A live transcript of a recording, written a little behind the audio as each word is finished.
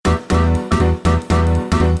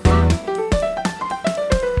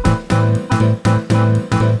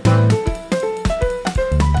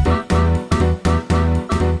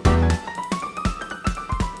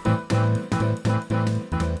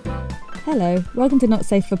Hello, welcome to Not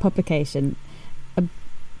Safe for Publication, a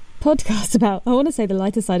podcast about, I want to say the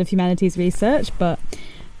lighter side of humanities research, but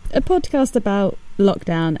a podcast about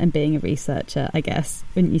lockdown and being a researcher, I guess,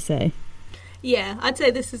 wouldn't you say? Yeah, I'd say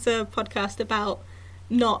this is a podcast about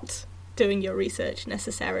not doing your research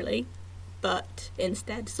necessarily, but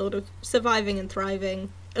instead sort of surviving and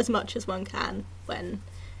thriving as much as one can when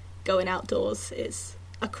going outdoors is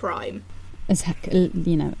a crime. As heck,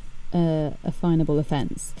 you know, a finable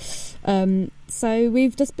offence. So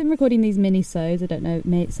we've just been recording these mini-sodes. I don't know,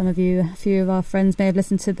 a few of our friends may have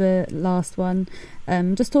listened to the last one,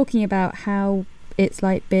 just talking about how it's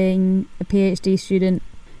like being a PhD student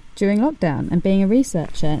during lockdown and being a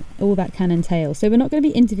researcher, all that can entail. So we're not going to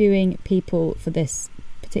be interviewing people for this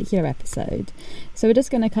particular episode. So we're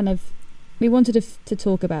just going to we wanted to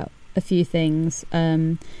talk about a few things.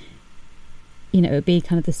 It would be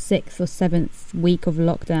kind of the 6th or 7th week of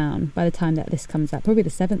lockdown by the time that this comes out. Probably the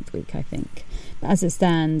 7th week, I think. But as it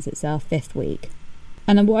stands, it's our 5th week.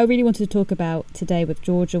 And what I really wanted to talk about today with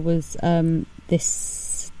Georgia was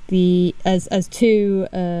as two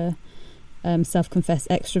self-confessed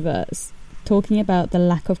extroverts, talking about the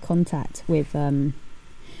lack of contact with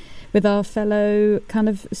our fellow kind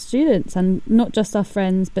of students, and not just our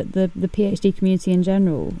friends, but the PhD community in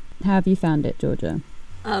general. How have you found it, Georgia?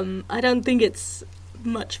 I don't think it's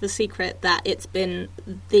much of a secret that it's been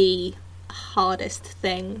the hardest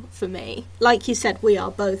thing for me. Like you said, we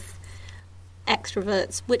are both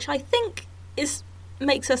extroverts, which I think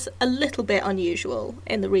makes us a little bit unusual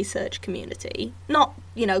in the research community. Not,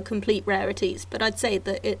 complete rarities, but I'd say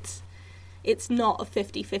that it's not a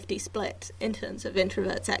 50-50 split in terms of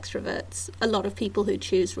introverts, extroverts. A lot of people who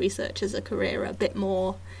choose research as a career are a bit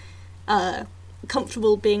more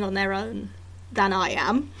comfortable being on their own than I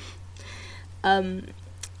am. And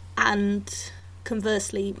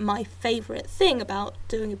conversely, my favourite thing about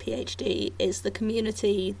doing a PhD is the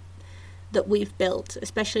community that we've built,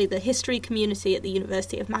 especially the history community at the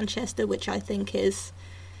University of Manchester, which I think is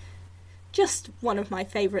just one of my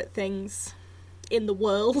favourite things in the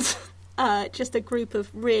world. Just a group of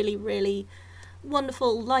really, really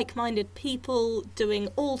wonderful, like-minded people doing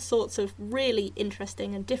all sorts of really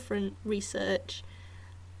interesting and different research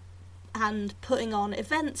and putting on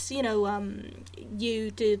events.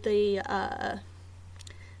 You do the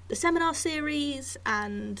seminar series,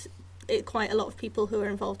 and quite a lot of people who are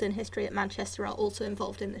involved in history at Manchester are also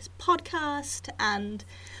involved in this podcast. And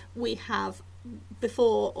we have,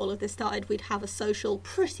 before all of this started, we'd have a social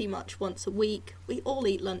pretty much once a week. We all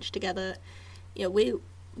eat lunch together. We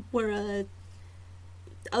were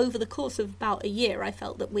over the course of about a year, I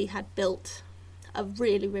felt that we had built a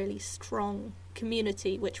really, really strong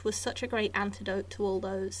community, which was such a great antidote to all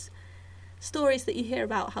those stories that you hear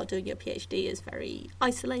about how doing your PhD is very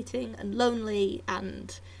isolating and lonely,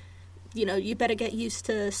 and you better get used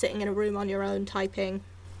to sitting in a room on your own typing.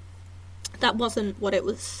 That wasn't what it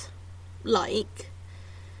was like.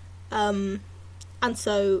 And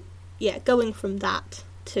so, going from that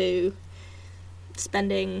to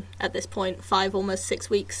spending, at this point, 5, almost 6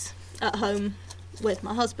 weeks at home with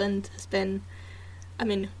my husband has been,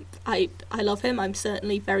 I love him. I'm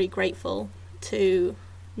certainly very grateful to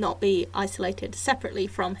not be isolated separately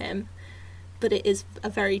from him, but it is a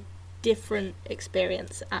very different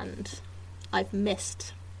experience, and I've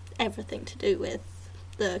missed everything to do with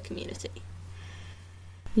the community.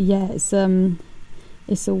 Yeah, it's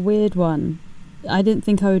a weird one. I didn't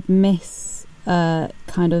think I would miss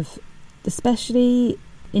kind of, especially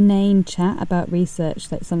inane chat about research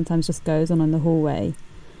that sometimes just goes on in the hallway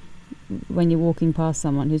when you're walking past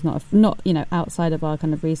someone who's not outside of our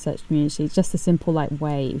kind of research community. Just a simple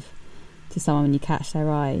wave to someone when you catch their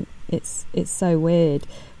eye. It's so weird.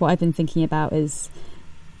 What I've been thinking about is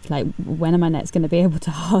when am I next going to be able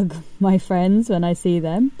to hug my friends when I see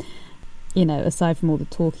them? Aside from all the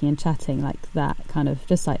talking and chatting, that kind of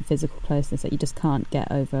just physical closeness that you just can't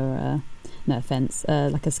get over, no offence,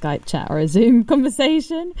 like a Skype chat or a Zoom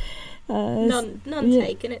conversation. None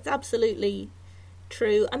taken. It's absolutely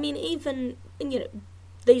true. Even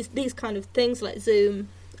these kind of things like Zoom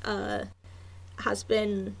has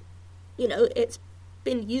been, it's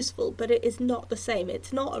been useful, but it is not the same.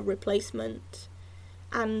 It's not a replacement.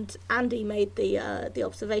 And Andy made the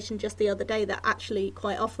observation just the other day that actually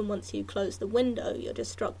quite often once you close the window, you're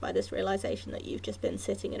just struck by this realisation that you've just been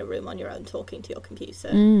sitting in a room on your own talking to your computer.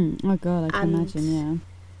 Oh God, I can imagine,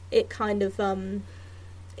 yeah. It kind of, in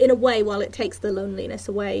a way, while it takes the loneliness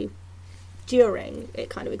away during, it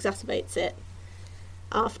kind of exacerbates it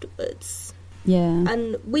afterwards. Yeah.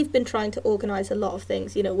 And we've been trying to organise a lot of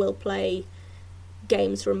things. We'll play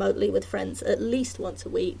games remotely with friends at least once a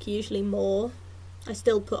week, usually more. I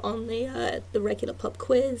still put on the regular pub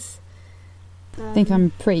quiz. I think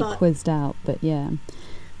I'm pretty quizzed out, but yeah.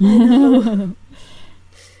 I know.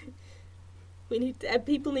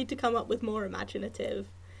 People need to come up with more imaginative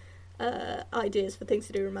ideas for things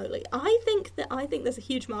to do remotely. I think there's a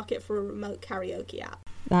huge market for a remote karaoke app.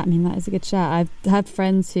 That is a good shout. I've had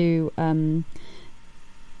friends who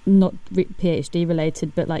not PhD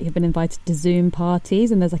related, but like have been invited to Zoom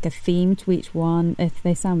parties, and there's like a theme to each one. If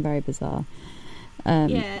they sound very bizarre,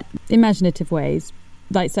 imaginative ways.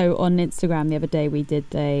 Like, so on Instagram the other day we did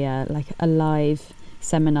a live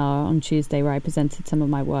seminar on Tuesday where I presented some of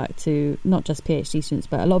my work to not just PhD students,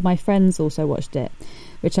 but a lot of my friends also watched it,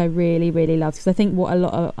 which I really, really loved, because I think what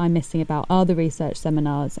I'm missing about are the research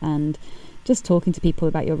seminars and just talking to people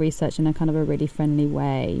about your research in a kind of a really friendly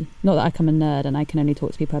way. Not that I'm a nerd and I can only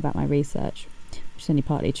talk to people about my research, which is only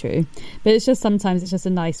partly true, but it's just sometimes it's just a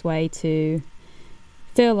nice way to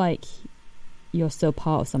feel like you're still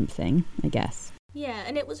part of something, I guess. Yeah,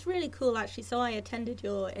 and it was really cool actually. So I attended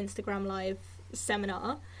your Instagram live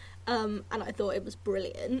seminar, and I thought it was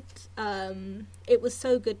brilliant. It was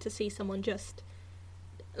so good to see someone just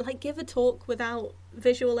like give a talk without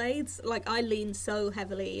visual aids. Like, I lean so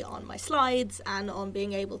heavily on my slides and on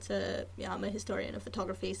being able to, I'm a historian of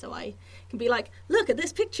photography, so I can be like, look at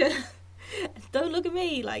this picture. Don't look at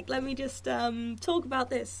me, like, let me just talk about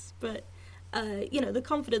this. But the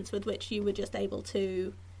confidence with which you were just able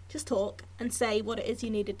to just talk and say what it is you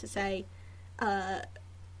needed to say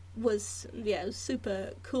was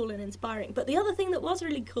super cool and inspiring. But the other thing that was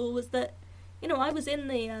really cool was that, I was in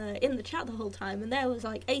the chat the whole time, and there was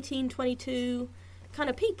like 18, 22 kind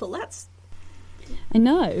of people. I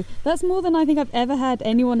know. That's more than I think I've ever had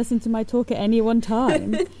anyone listen to my talk at any one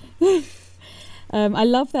time. I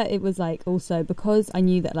love that it was like, also because I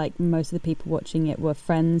knew that like most of the people watching it were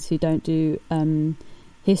friends who don't do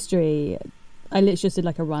history. I literally just did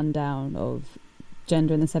like a rundown of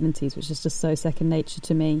gender in the 70s, which is just so second nature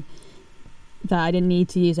to me that I didn't need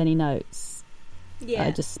to use any notes. Yeah.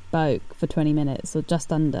 I just spoke for 20 minutes or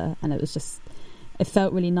just under, and it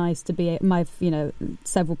felt really nice to be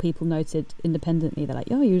several people noted independently, they're like,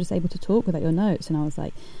 oh, you were just able to talk without your notes, and I was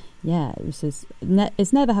like, yeah, it was just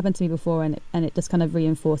it's never happened to me before, and it just kind of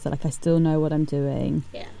reinforced that like I still know what I'm doing,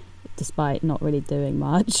 despite not really doing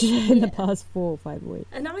much in the past 4 or 5 weeks.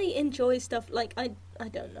 And I enjoy stuff like, I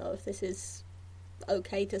don't know if this is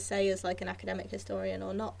okay to say as like an academic historian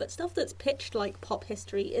or not, but stuff that's pitched like pop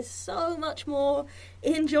history is so much more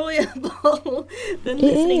enjoyable than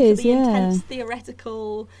listening to the intense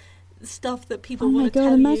theoretical stuff that people want to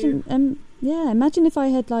tell imagine, you. Imagine if I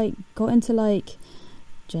had like got into like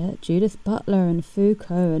Judith Butler and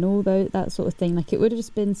Foucault and all that sort of thing. Like, it would have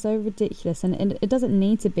just been so ridiculous, and it doesn't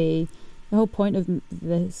need to be. The whole point of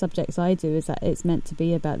the subjects I do is that it's meant to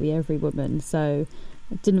be about the every woman, so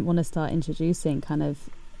I didn't want to start introducing kind of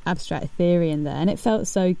abstract theory in there. And it felt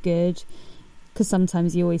so good, because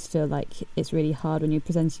sometimes you always feel like it's really hard when you're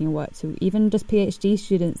presenting your work to even just PhD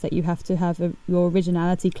students, that you have to have your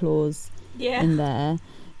originality clause in there,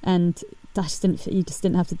 and you just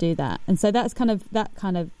didn't have to do that. And so that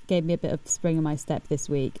kind of gave me a bit of spring in my step this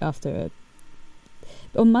week.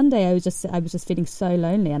 On Monday I was just feeling so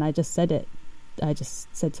lonely, and I just said it. I just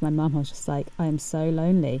said to my mum, I was just like, I am so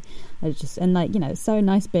lonely. It's so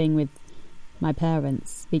nice being with my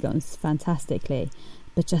parents. We got on fantastically,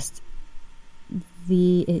 but it just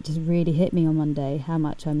really hit me on Monday how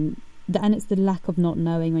much and it's the lack of not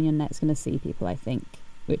knowing when you're next going to see people, I think,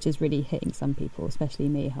 which is really hitting some people, especially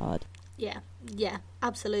me, hard. Yeah,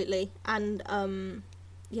 absolutely. And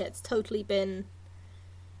it's totally been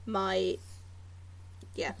I've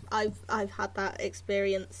had that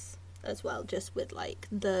experience as well, just with like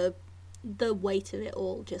the weight of it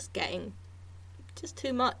all just getting just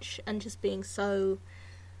too much and just being so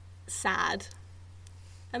sad.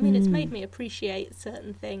 I mean, it's made me appreciate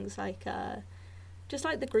certain things, like just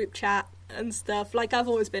like the group chat and stuff. Like, I've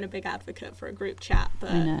always been a big advocate for a group chat,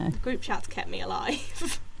 but the group chat's kept me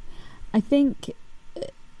alive. I think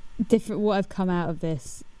what I've come out of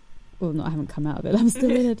this, well, I haven't come out of it, I'm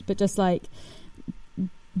still in it, but just like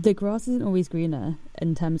the grass isn't always greener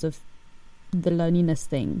in terms of the loneliness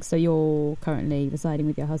thing. So you're currently residing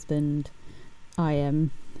with your husband. I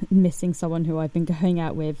am missing someone who I've been going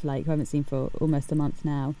out with, like, who I haven't seen for almost a month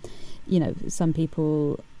now. Some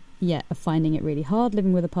people are finding it really hard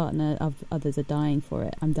living with a partner. Others are dying for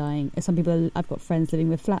it. I'm dying. I've got friends living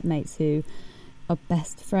with flatmates who are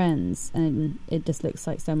best friends, and it just looks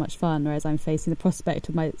like so much fun, whereas I'm facing the prospect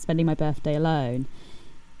of spending my birthday alone.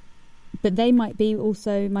 But they might be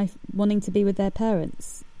also wanting to be with their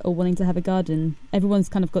parents or wanting to have a garden. Everyone's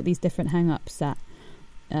kind of got these different hang-ups that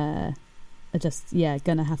are just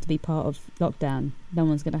gonna have to be part of lockdown. No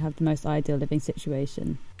one's gonna have the most ideal living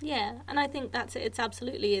situation. Yeah, and I think that's it. It's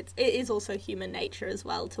absolutely it is also human nature as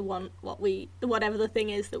well to want whatever the thing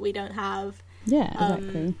is that we don't have. Yeah,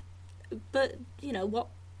 exactly. But what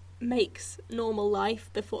makes normal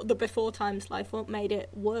life before times life, what made it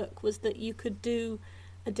work was that you could do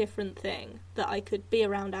a different thing, that I could be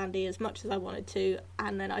around Andy as much as I wanted to,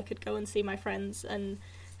 and then I could go and see my friends and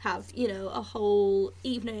have a whole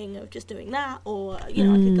evening of just doing that, or I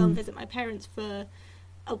could go and visit my parents for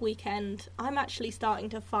a weekend. I'm actually starting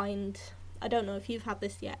to find, I don't know if you've had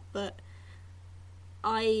this yet, but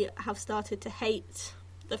I have started to hate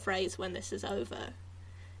the phrase "when this is over,"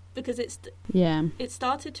 because it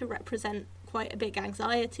started to represent quite a big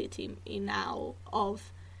anxiety to me now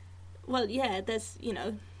of,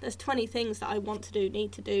 there's 20 things that I want to do,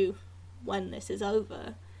 need to do when this is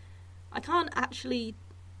over. I can't actually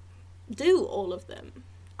do all of them.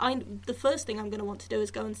 The first thing I'm going to want to do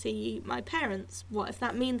is go and see my parents. What if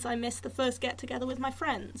that means I miss the first get together with my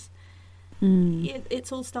friends?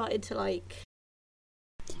 It's all started to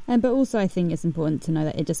but also I think it's important to know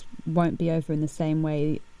that it just won't be over in the same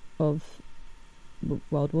way of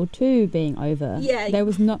World War II being over. Yeah, there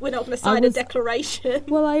was not. We're not going to sign a declaration.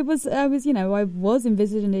 Well, I was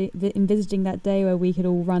envisaging that day where we could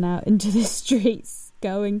all run out into the streets,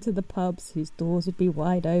 going to the pubs whose doors would be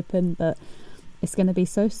wide open, but it's going to be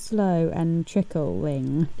so slow and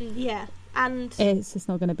trickling. Yeah, and it's just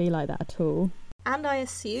not going to be like that at all. And I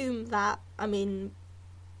assume that,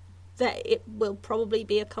 that it will probably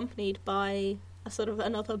be accompanied by a sort of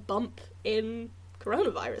another bump in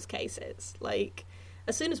coronavirus cases.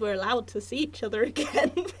 As soon as we're allowed to see each other again,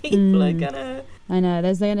 people are gonna... I know,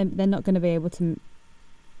 they're not going to be able to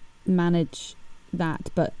manage that,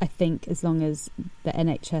 but I think as long as the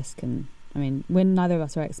NHS can... neither of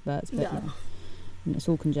us are experts, but it's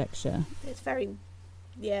all conjecture. It's very...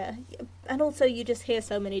 Yeah, and also you just hear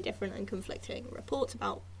so many different and conflicting reports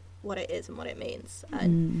about what it is and what it means.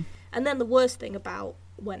 And then the worst thing about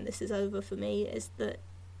when this is over for me is that,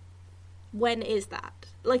 when is that?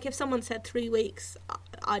 If someone said 3 weeks,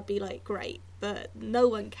 I'd be great, but no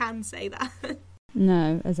one can say that.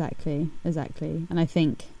 No, exactly. And I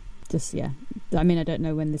think I don't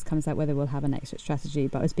know when this comes out whether we'll have an exit strategy,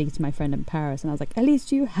 but I was speaking to my friend in Paris and I was like, at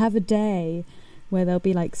least you have a day where there'll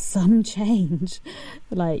be some change.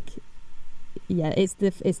 It's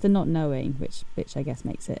the not knowing which I guess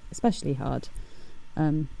makes it especially hard.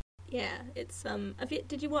 Yeah, it's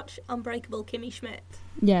did you watch Unbreakable Kimmy Schmidt?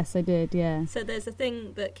 Yes, I did, yeah. So there's a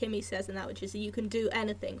thing that Kimmy says in that, which is you can do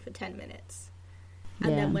anything for 10 minutes.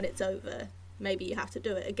 And then when it's over, maybe you have to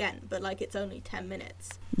do it again, but it's only 10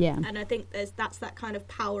 minutes. Yeah. And I think that's that kind of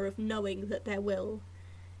power of knowing that there will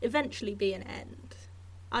eventually be an end.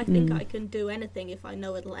 I think I can do anything if I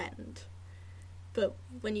know it'll end. But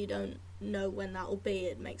when you don't know when that will be,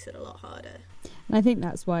 it makes it a lot harder. And I think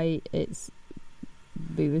that's why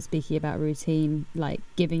we were speaking about routine,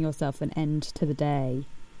 giving yourself an end to the day.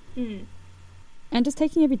 And just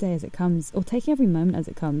taking every day as it comes, or taking every moment as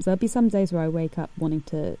it comes. There'll be some days where I wake up wanting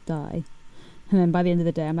to die, and then by the end of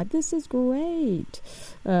the day I'm like, this is great.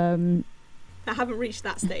 I haven't reached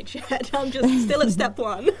that stage yet. I'm just still at step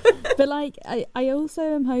one. But I also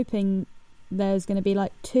am hoping there's going to be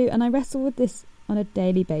two, and I wrestle with this on a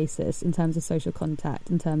daily basis in terms of social contact,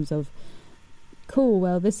 in terms of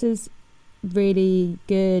this is really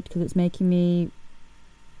good because it's making me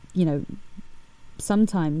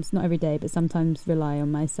sometimes, not every day, but sometimes rely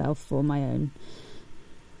on myself for my own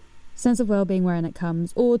sense of well-being when it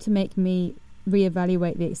comes, or to make me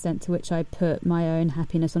reevaluate the extent to which I put my own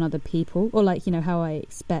happiness on other people, or how I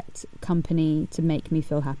expect company to make me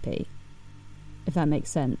feel happy, if that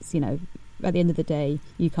makes sense. At the end of the day,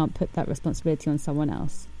 you can't put that responsibility on someone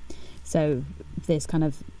else. So this kind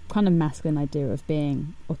of masculine idea of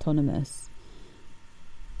being autonomous.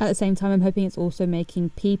 At the same time, I'm hoping it's also making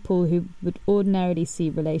people who would ordinarily see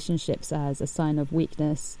relationships as a sign of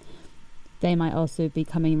weakness, they might also be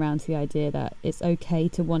coming around to the idea that it's okay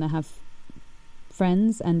to want to have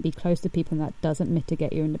friends and be close to people, and that doesn't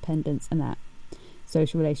mitigate your independence, and that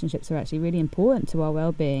social relationships are actually really important to our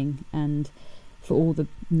well-being. And for all the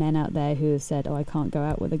men out there who have said, I can't go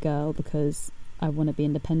out with a girl because I want to be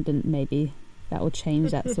independent, maybe that will change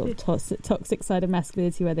that sort of toxic side of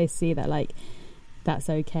masculinity, where they see that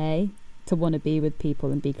that's okay to want to be with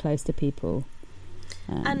people and be close to people.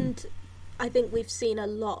 And I think we've seen a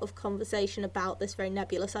lot of conversation about this very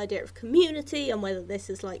nebulous idea of community, and whether this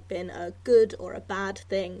has been a good or a bad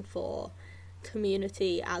thing for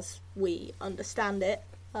community as we understand it.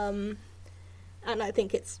 And I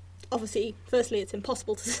think it's obviously, firstly, it's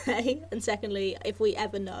impossible to say, and secondly, if we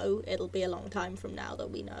ever know, it'll be a long time from now that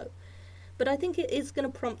we know. But I think it is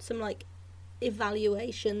going to prompt some, like,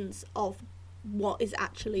 evaluations of what is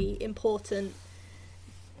actually important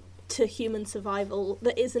to human survival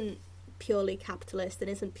that isn't purely capitalist and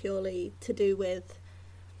isn't purely to do with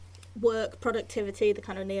work, productivity, the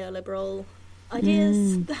kind of neoliberal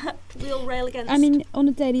ideas that we all rail against. I mean, on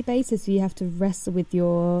a daily basis, you have to wrestle with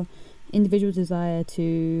your individual desire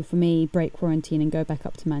to, for me, break quarantine and go back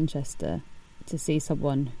up to Manchester to see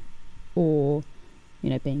someone, or, you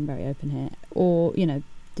know, being very open here, or, you know,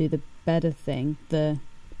 do the better thing, the,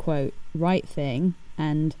 quote, right thing,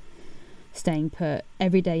 and staying put.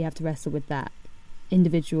 Every day you have to wrestle with that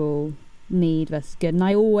individual need versus good. And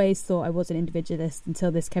I always thought I was an individualist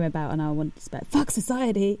until this came about, and I wanted to say, fuck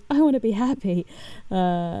society, I want to be happy.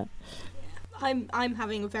 I'm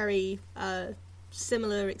having a very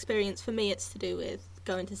similar experience. For me, it's to do with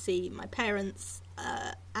going to see my parents,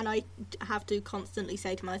 and I have to constantly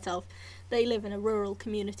say to myself, they live in a rural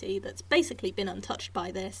community that's basically been untouched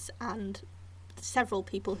by this, and several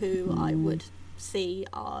people who I would see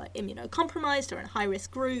are immunocompromised or in a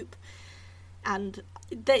high-risk group. And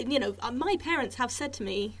they, you know, my parents have said to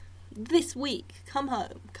me this week, come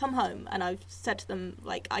home. And I've said to them,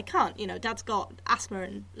 like, I can't, you know, Dad's got asthma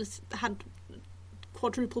and had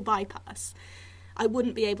quadruple bypass. I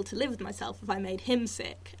wouldn't be able to live with myself if I made him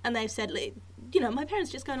sick. And they've said, like, you know, my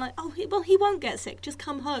parents just going like, oh, he won't get sick, just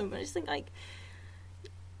come home. And I just think, like,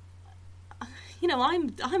 you know,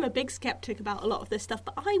 I'm a big skeptic about a lot of this stuff,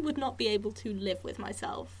 but I would not be able to live with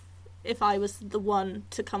myself if I was the one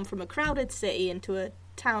to come from a crowded city into a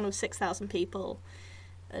town of 6,000 people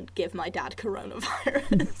and give my dad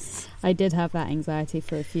coronavirus. I did have that anxiety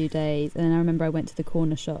for a few days, and then I remember I went to the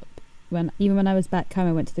corner shop. Even when I was back home,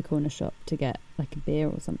 I went to the corner shop to get like a beer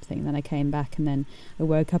or something, and then I came back, and then I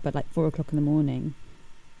woke up at like 4 o'clock in the morning,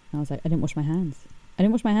 and I was like, I didn't wash my hands.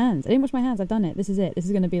 I've done it. This is it. This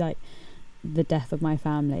is going to be like the death of my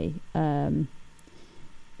family. The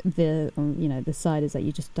side is that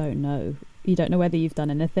you just don't know. You don't know whether you've done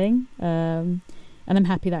anything. And I'm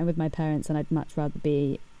happy that I'm with my parents, and I'd much rather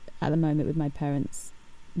be at the moment with my parents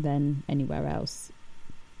than anywhere else.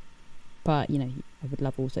 But, you know, I would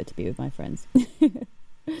love also to be with my friends.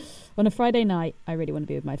 On a Friday night, I really want to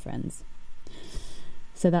be with my friends.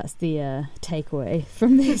 So that's the takeaway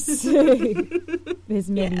from this this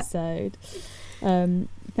mini-sode.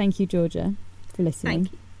 Thank you, Georgia, for listening.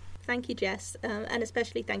 Thank you, Jess, and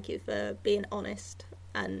especially thank you for being honest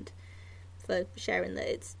and for sharing that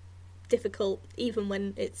it's difficult, even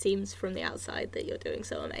when it seems from the outside that you're doing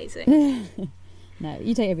so amazing. No,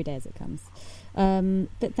 you take every day as it comes.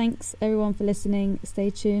 But thanks everyone for listening.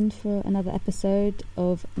 Stay tuned for another episode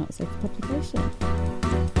of Not Safe for Publication.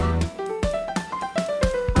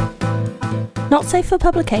 Not Safe for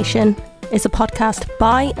Publication is a podcast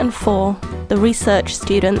by and for the research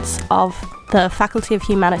students of the Faculty of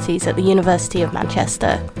Humanities at the University of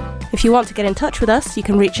Manchester. If you want to get in touch with us, you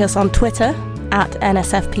can reach us on Twitter at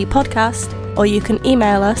NSFP Podcast, or you can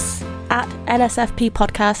email us at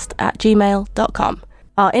nsfppodcast@gmail.com.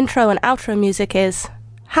 Our intro and outro music is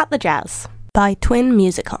Hat the Jazz by Twin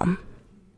Musicom.